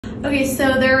Okay,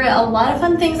 so there were a lot of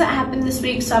fun things that happened this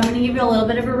week, so I'm going to give you a little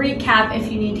bit of a recap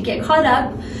if you need to get caught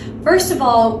up. First of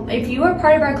all, if you are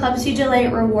part of our Club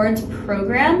CJla Rewards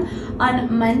program,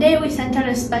 on Monday we sent out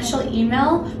a special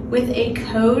email with a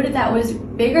code that was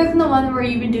bigger than the one we're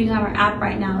even doing on our app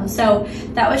right now. So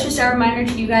that was just a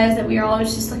reminder to you guys that we are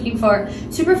always just looking for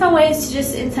super fun ways to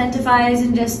just incentivize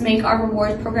and just make our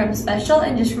rewards program special,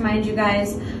 and just remind you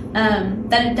guys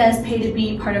that it does pay to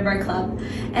be part of our club.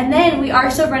 And then we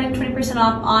are still running 20%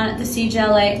 off on the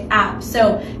CJla app.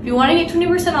 So if you want to get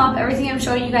 20% off everything I'm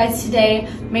showing you guys today,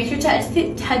 make sure to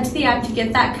head to the app to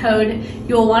get that code.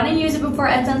 You'll want to use it before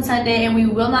it ends on Sunday, and we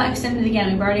will not extend it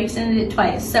again. We've already extended it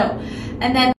twice. So,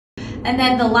 and then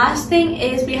the last thing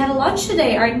is we had a launch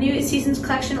today. Our new seasons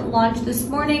collection launched this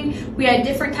morning. We had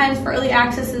different times for early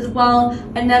access as well.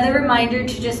 Another reminder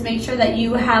to just make sure that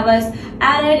you have us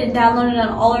added and downloaded on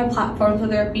all our platforms,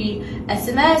 whether it be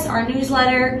SMS, our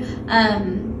newsletter,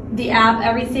 the app.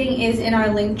 Everything is in our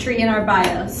link tree in our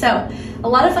bio. So a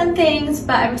lot of fun things,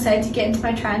 but I'm excited to get into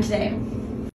my try-on today.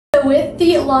 So with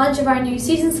the launch of our new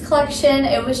seasons collection,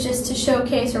 it was just to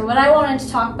showcase, or what I wanted to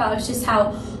talk about is just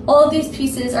how all of these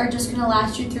pieces are just going to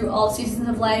last you through all seasons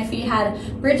of life. We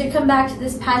had Bridget come back to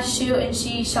this past shoot, and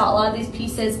she shot a lot of these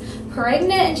pieces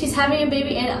pregnant, and she's having a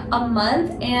baby in a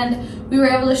month, and we were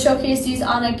able to showcase these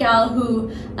on a gal who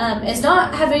is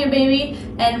not having a baby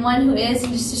and one who is,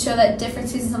 and just to show that different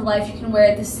seasons of life you can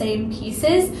wear the same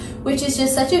pieces, which is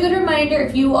just such a good reminder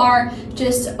if you are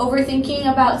just overthinking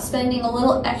about spending a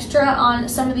little extra on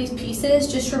some of these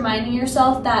pieces, just reminding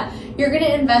yourself that you're going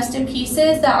to invest in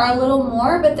pieces that are a little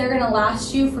more, but they're going to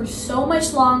last you for so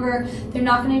much longer. They're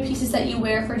not going to be pieces that you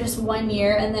wear for just 1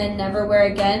 year and then never wear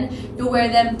again. You'll wear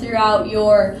them throughout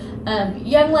your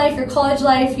young life, your college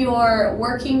life, your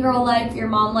working girl life, your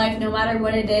mom life. No matter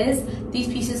what it is, these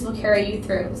pieces will carry you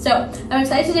through. So I'm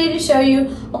excited today to show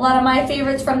you a lot of my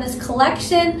favorites from this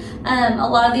collection. A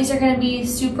lot of these are going to be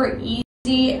super easy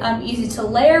to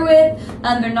layer with.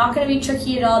 They're not going to be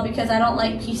tricky at all, because I don't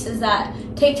like pieces that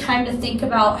take time to think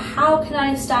about how can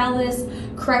I style this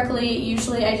correctly.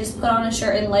 Usually I just put on a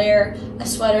shirt and layer a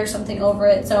sweater or something over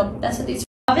it. So that's what these are.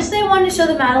 Obviously I wanted to show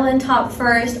the Madeline top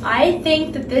first. I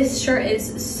think that this shirt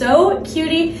is so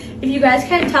cutie. If you guys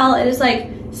can't tell, it is like,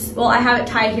 well, I have it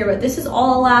tied here, but this is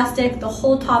all elastic. The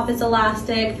whole top is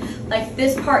elastic. Like,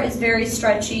 this part is very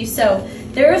stretchy, so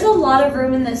there is a lot of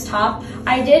room in this top.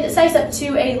 I did size up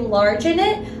to a large in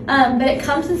it, but it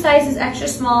comes in sizes extra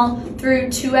small through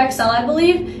 2XL, I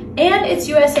believe, and it's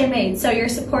USA made, so you're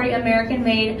supporting American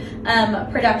made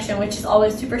production, which is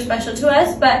always super special to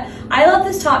us. But I love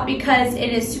this top because it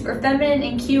is super feminine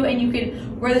and cute, and you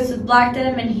could wear this with black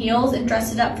denim and heels and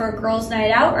dress it up for a girls'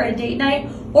 night out or a date night,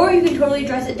 or you can totally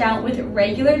dress it down with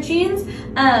regular jeans.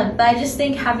 But I just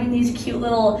think having these cute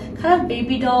little kind of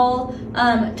baby doll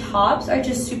tops are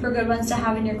just super good ones to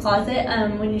have in your closet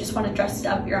when you just want to dress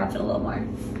up your outfit a little more.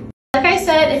 Like I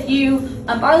said, if you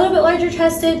are a little bit larger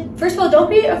chested, first of all, don't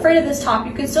be afraid of this top.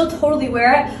 You can still totally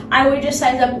wear it. I would just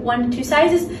size up 1 to 2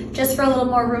 sizes just for a little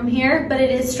more room here, but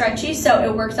it is stretchy, so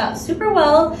it works out super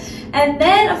well. And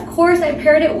then, of course, I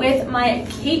paired it with my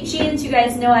Kate jeans. You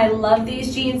guys know I love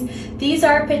these jeans. These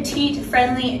are petite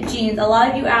friendly jeans. A lot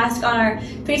of you ask on our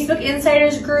Facebook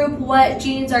Insiders group what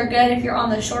jeans are good if you're on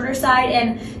the shorter side,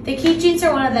 and the Kate jeans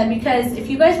are one of them, because if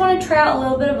you guys want to try out a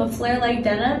little bit of a flare like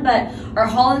denim, but our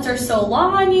Hollands are so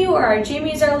long on you or our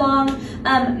Jamies are long,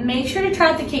 make sure to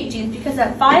try out the Kate jeans, because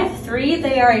at 5'3",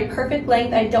 they are a perfect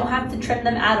length. I don't have to trim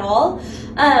them at all.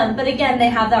 But again, they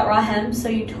have that raw hem, so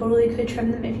you totally could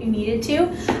trim them if you needed to.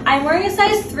 I'm wearing a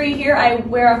size 3 here. I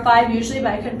wear a 5 usually,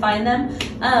 but I couldn't find them.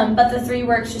 But the 3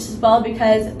 works just as well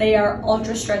because they are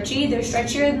ultra stretchy. They're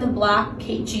stretchier than the black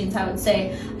Kate jeans, I would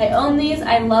say. I own these,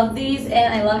 I love these,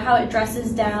 and I love how it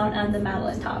dresses down on the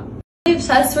Madeline top. I'm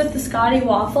obsessed with the Scotty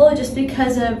waffle just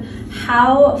because of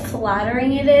how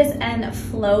flattering it is and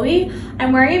flowy.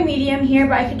 I'm wearing a medium here,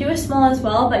 but I could do a small as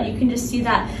well, but you can just see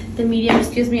that the medium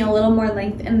just gives me a little more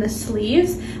length in the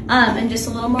sleeves and just a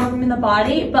little more room in the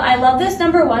body. But I love this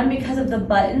 #1 because of the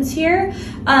buttons here.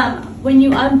 When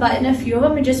you unbutton a few of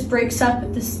them, it just breaks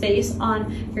up the space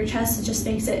on your chest. It just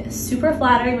makes it super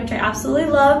flattering, which I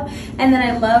absolutely love. And then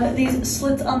I love these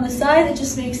slits on the side. It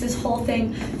just makes this whole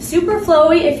thing super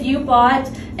flowy. If you bought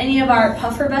any of our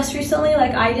puffer vests recently,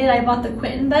 like I did, I bought the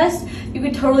Quentin vest, you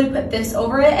could totally put this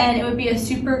over it and it would be a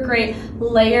super great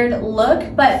layered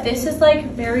look. But this is like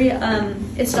very,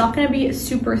 it's not gonna be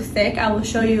super thick. I will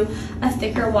show you a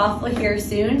thicker waffle here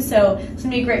soon. So it's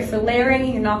gonna be great for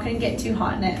layering. You're not gonna get too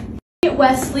hot in it.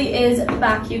 Wesley is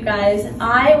back, you guys.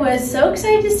 I was so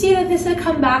excited to see that this had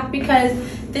come back because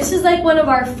this is like one of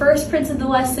our first prints of the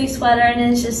Wesley sweater, and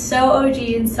it's just so OG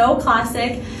and so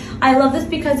classic. I love this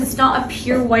because it's not a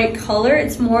pure white color.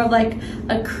 It's more of like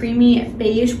a creamy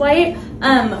beige white,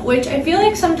 which I feel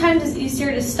like sometimes is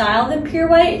easier to style than pure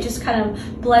white. It just kind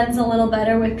of blends a little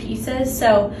better with pieces.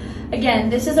 So again,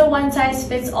 this is a one size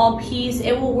fits all piece.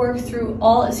 It will work through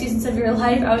all seasons of your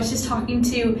life. I was just talking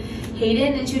to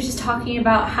Hayden, and she was just talking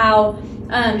about how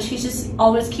she just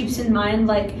always keeps in mind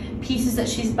like pieces that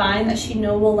she's buying that she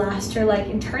know will last her like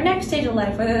into her next stage of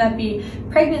life, whether that be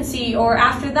pregnancy or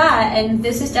after that. And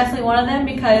this is definitely one of them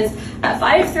because at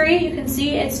 5'3", you can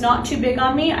see it's not too big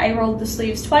on me. I rolled the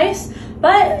sleeves twice,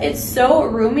 but it's so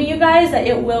roomy, you guys, that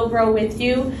it will grow with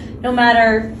you no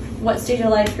matter what stage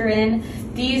of life you're in.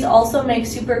 These also make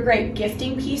super great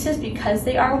gifting pieces because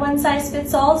they are one size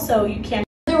fits all, so you can't.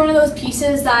 They're one of those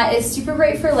pieces that is super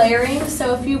great for layering.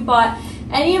 So if you bought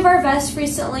any of our vests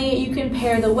recently, you can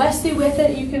pair the Wesley with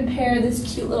it. You can pair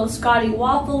this cute little Scotty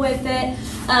waffle with it.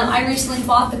 I recently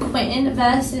bought the Quentin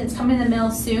vest, and it's coming in the mail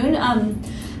soon.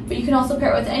 But you can also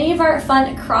pair it with any of our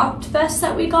fun cropped vests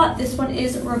that we got. This one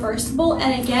is reversible,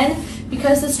 and again,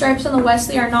 because the stripes on the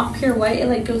Wesley are not pure white, it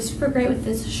like goes super great with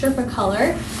this Sherpa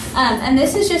color. And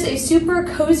this is just a super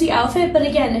cozy outfit. But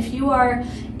again, if you are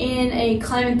in a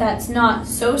climate that's not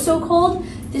so cold,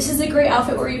 this is a great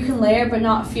outfit where you can layer but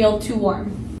not feel too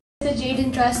warm. The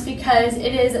Jaden dress because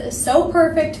it is so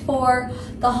perfect for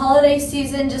the holiday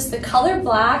season. Just the color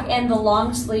black and the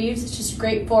long sleeves, it's just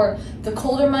great for the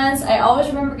colder months. I always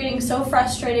remember getting so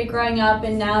frustrated growing up,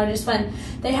 and now just when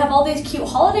they have all these cute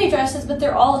holiday dresses but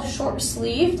they're all short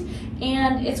sleeved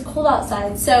and it's cold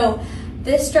outside. So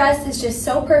this dress is just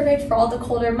so perfect for all the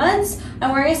colder months.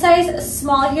 I'm wearing a size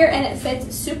small here and it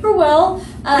fits super well.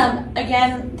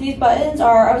 Again, these buttons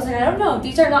are, I was like, I don't know,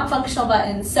 these are not functional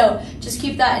buttons. So just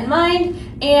keep that in mind.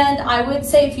 And I would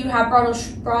say if you have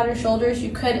broader shoulders,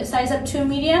 you could size up to a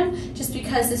medium just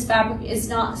because this fabric is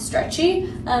not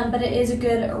stretchy, but it is a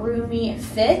good roomy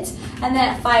fit. And then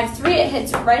at 5'3", it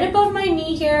hits right above my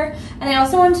knee here. And I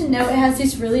also want to note it has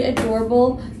these really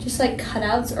adorable just like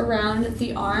cutouts around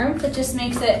the arm that just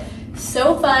makes it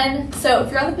so fun. So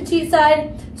if you're on the petite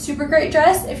side, super great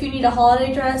dress. If you need a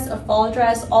holiday dress, a fall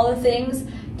dress, all the things,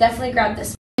 definitely grab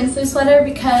this sleeve sweater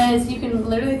because you can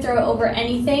literally throw it over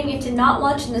anything. It did not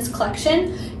launch in this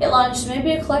collection. It launched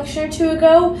maybe a collection or two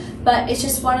ago, but it's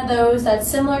just one of those that's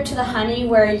similar to the honey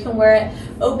where you can wear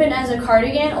it open as a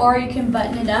cardigan or you can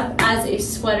button it up as a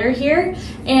sweater here.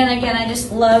 And again, I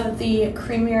just love the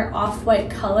creamier off-white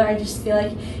color. I just feel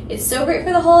like it's so great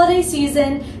for the holiday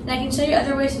season, and I can show you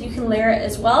other ways that you can layer it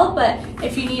as well. But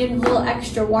if you need a little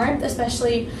extra warmth,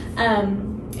 especially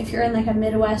if you're in like a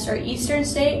Midwest or Eastern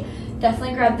state,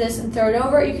 definitely grab this and throw it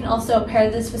over. You can also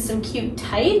pair this with some cute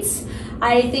tights.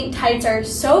 I think tights are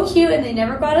so cute and they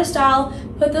never go out of style.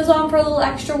 Put those on for a little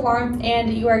extra warmth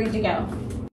and you are good to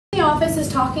go. The office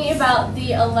is talking about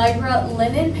the Allegra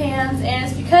linen pants, and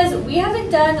it's because we haven't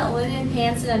done linen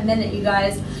pants in a minute, you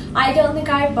guys. I don't think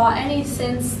I bought any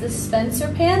since the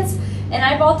Spencer pants, and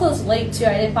I bought those late too.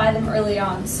 I didn't buy them early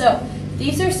on. So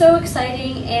these are so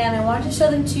exciting and I wanted to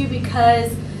show them to you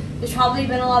because there's probably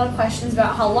been a lot of questions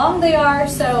about how long they are.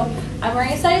 So I'm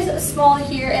wearing a size small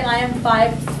here and I am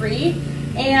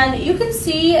 5'3", and you can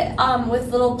see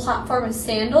with little platform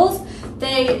sandals,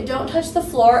 they don't touch the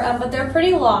floor, but they're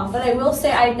pretty long. But I will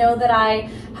say I know that I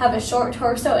have a short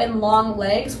torso and long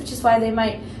legs, which is why they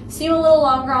might seem a little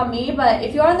longer on me. But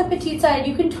if you're on the petite side,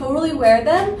 you can totally wear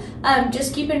them.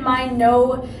 Just keep in mind,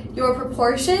 know your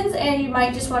proportions, and you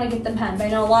might just want to get them hemmed. I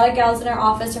know a lot of gals in our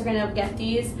office are going to get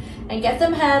these and get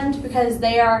them hemmed because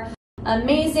they are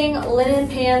amazing. Linen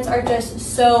pants are just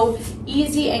so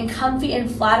easy and comfy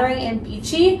and flattering and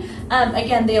beachy.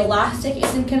 Again, the elastic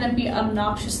isn't going to be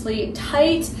obnoxiously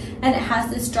tight, and it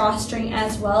has this drawstring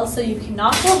as well, so you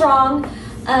cannot go wrong.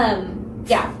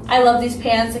 Yeah, I love these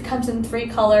pants. It comes in 3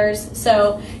 colors,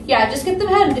 so yeah, just get them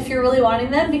hemmed if you're really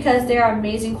wanting them because they are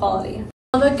amazing quality.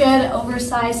 Love a good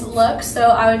oversized look, so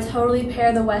I would totally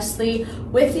pair the Wesley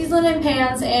with these linen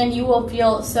pants and you will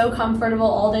feel so comfortable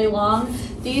all day long.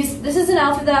 This is an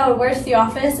outfit that I would wear to the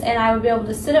office and I would be able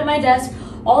to sit at my desk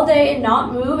all day and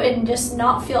not move and just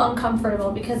not feel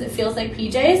uncomfortable because it feels like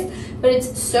PJs, but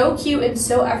it's so cute and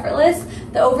so effortless.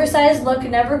 The oversized look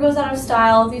never goes out of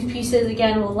style. These pieces,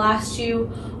 again, will last you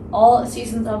all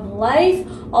seasons of life,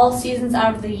 all seasons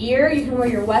out of the year. You can wear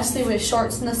your Wesley with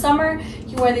shorts in the summer.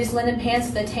 You can wear these linen pants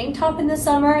with a tank top in the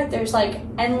summer. There's like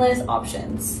endless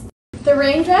options. The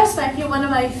rain dress might be one of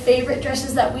my favorite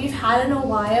dresses that we've had in a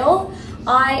while.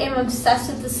 I am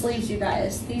obsessed with the sleeves, you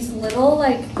guys. These little,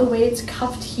 like the way it's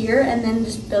cuffed here and then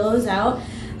just billows out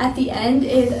at the end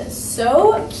is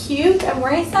so cute. I'm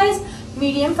wearing size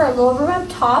medium for a little room up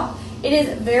top. It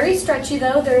is very stretchy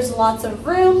though. There's lots of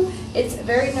room. It's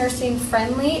very nursing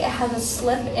friendly. It has a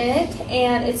slip in it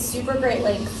and it's super great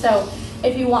length. So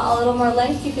if you want a little more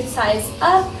length, you could size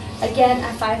up. Again,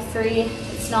 at 5'3",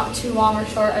 it's not too long or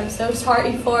short. I'm so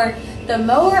sorry for the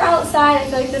mower outside. I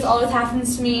feel like this always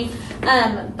happens to me.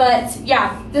 But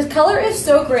yeah, this color is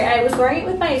so great. I was wearing it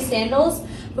with my sandals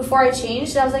before I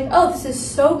changed. I was like, oh, this is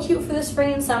so cute for the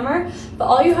spring and summer. But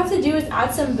all you have to do is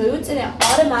add some boots and it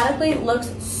automatically looks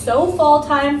so fall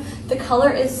time. The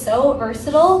color is so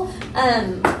versatile.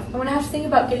 I'm gonna have to think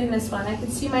about getting this one. I can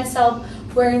see myself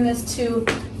wearing this to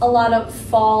a lot of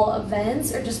fall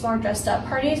events or just more dressed up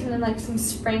parties, and then like some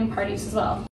spring parties as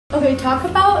well. Okay, talk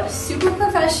about super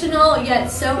professional yet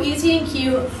so easy and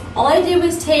cute. All I did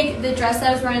was take the dress that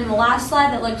I was wearing in the last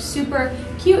slide that looked super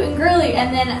cute and girly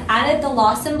and then added the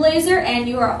Lawson blazer, and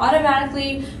you are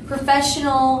automatically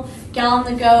professional, gal on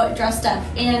the go, dressed up.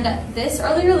 And this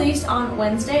early released on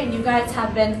Wednesday and you guys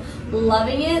have been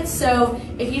loving it. So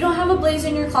if you don't have a blazer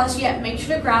in your closet yet, make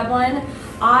sure to grab one.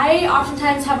 I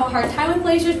oftentimes have a hard time with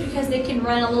blazers because they can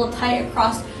run a little tight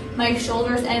across my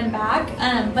shoulders and back,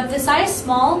 but the size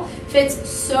small fits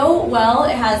so well.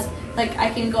 It has, like,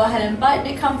 I can go ahead and button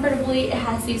it comfortably. It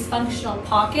has these functional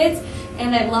pockets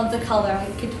and I love the color. I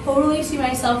could totally see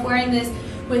myself wearing this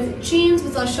with jeans,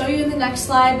 which I'll show you in the next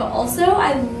slide, but also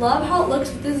I love how it looks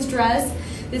with this dress.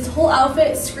 This whole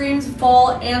outfit screams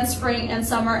fall and spring and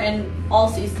summer and all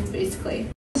seasons basically.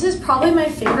 This is probably my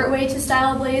favorite way to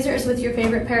style a blazer is with your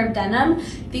favorite pair of denim.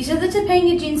 These are the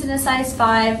Topanga jeans in a size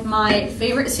 5, my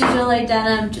favorite CJla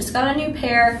denim, just got a new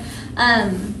pair.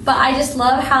 But I just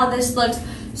love how this looks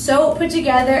so put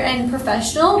together and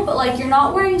professional, but like you're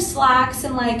not wearing slacks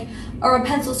and like or a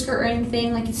pencil skirt or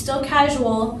anything. Like it's still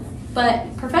casual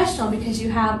but professional because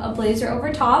you have a blazer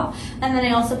over top. And then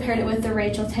I also paired it with the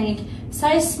Rachel tank,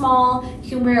 size small.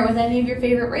 You can wear it with any of your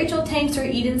favorite Rachel tanks or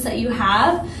Edens that you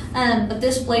have. But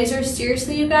this blazer,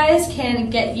 seriously, you guys, can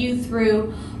get you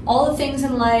through all the things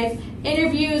in life.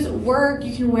 Interviews, work,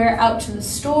 you can wear it out to the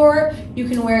store, you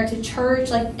can wear it to church,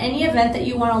 like any event that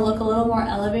you want to look a little more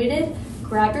elevated.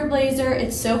 Grab your blazer.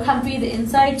 It's so comfy. The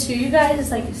inside too, you guys,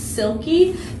 is like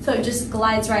silky, so it just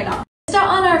glides right off. Out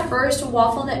on our first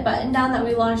waffle knit button down that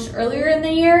we launched earlier in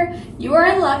the year. You are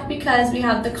in luck because we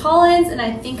have the Collins and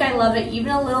I think I love it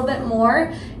even a little bit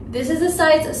more. This is a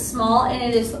size small and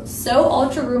it is so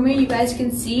ultra roomy. You guys can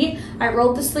see I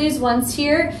rolled the sleeves once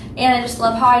here and I just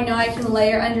love how I know I can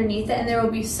layer underneath it and there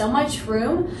will be so much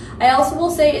room. I also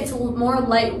will say it's more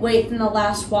lightweight than the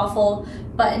last waffle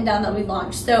button down that we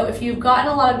launched. So if you've gotten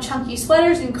a lot of chunky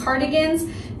sweaters and cardigans,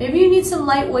 maybe you need some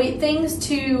lightweight things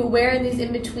to wear in these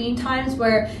in-between times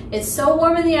where it's so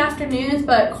warm in the afternoons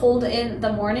but cold in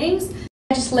the mornings.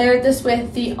 I just layered this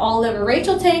with the all-over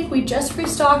Rachel tank. We just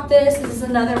restocked this. This is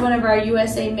another one of our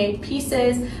USA made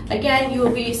pieces. Again, you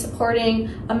will be supporting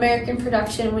American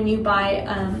production when you buy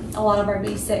a lot of our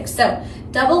basics. So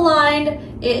double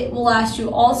lined, it will last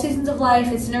you all seasons of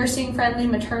life. It's nursing friendly,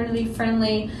 maternity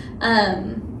friendly.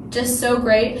 Just so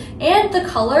great. And the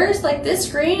colors, like this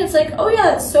green, it's like, oh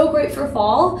yeah, it's so great for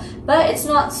fall, but it's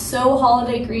not so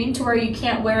holiday green to where you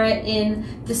can't wear it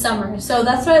in the summer. So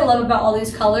that's what I love about all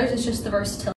these colors. It's just the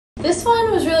versatility. This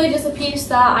one was really just a piece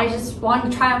that I just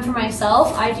wanted to try on for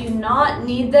myself. I do not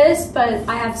need this, but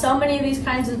I have so many of these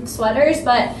kinds of sweaters,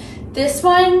 but this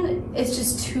one is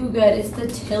just too good. It's the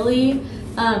Tilly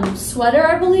sweater,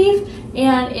 I believe,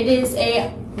 and it is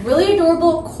a really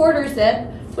adorable quarter zip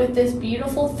with this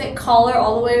beautiful thick collar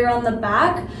all the way around the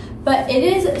back, but it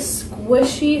is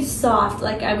squishy soft.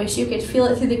 Like I wish you could feel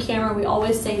it through the camera. We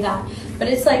always say that, but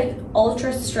it's like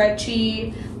ultra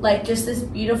stretchy, like just this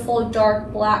beautiful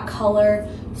dark black color.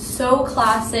 So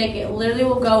classic. It literally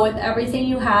will go with everything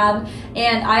you have,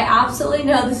 and I absolutely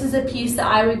know this is a piece that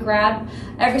I would grab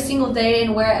every single day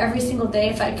and wear every single day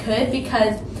if I could,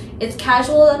 because it's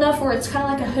casual enough where it's kind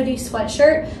of like a hoodie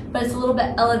sweatshirt, but it's a little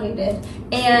bit elevated.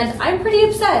 And I'm pretty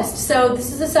obsessed. So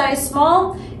this is a size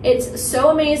small. It's so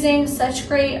amazing, such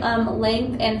great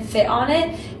length and fit on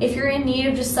it. If you're in need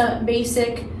of just some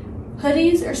basic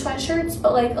hoodies or sweatshirts,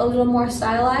 but like a little more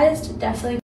stylized,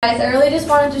 definitely. Guys, I really just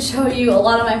wanted to show you a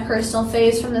lot of my personal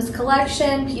faves from this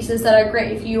collection, pieces that are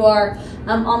great if you are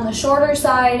on the shorter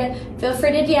side. Feel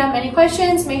free to DM any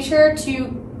questions. Make sure to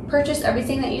purchase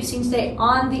everything that you've seen today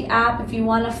on the app if you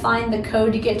want to find the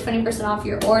code to get 20% off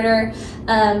your order.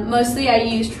 Mostly I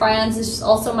use Try-Ons. It's just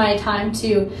also my time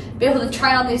to be able to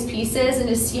try on these pieces and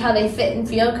just see how they fit and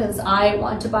feel, because I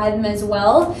want to buy them as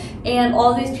well. And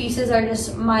all these pieces are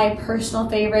just my personal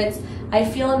favorites. I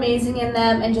feel amazing in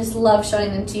them and just love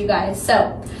showing them to you guys.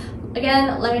 So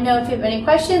again, let me know if you have any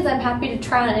questions. I'm happy to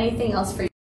try on anything else for you.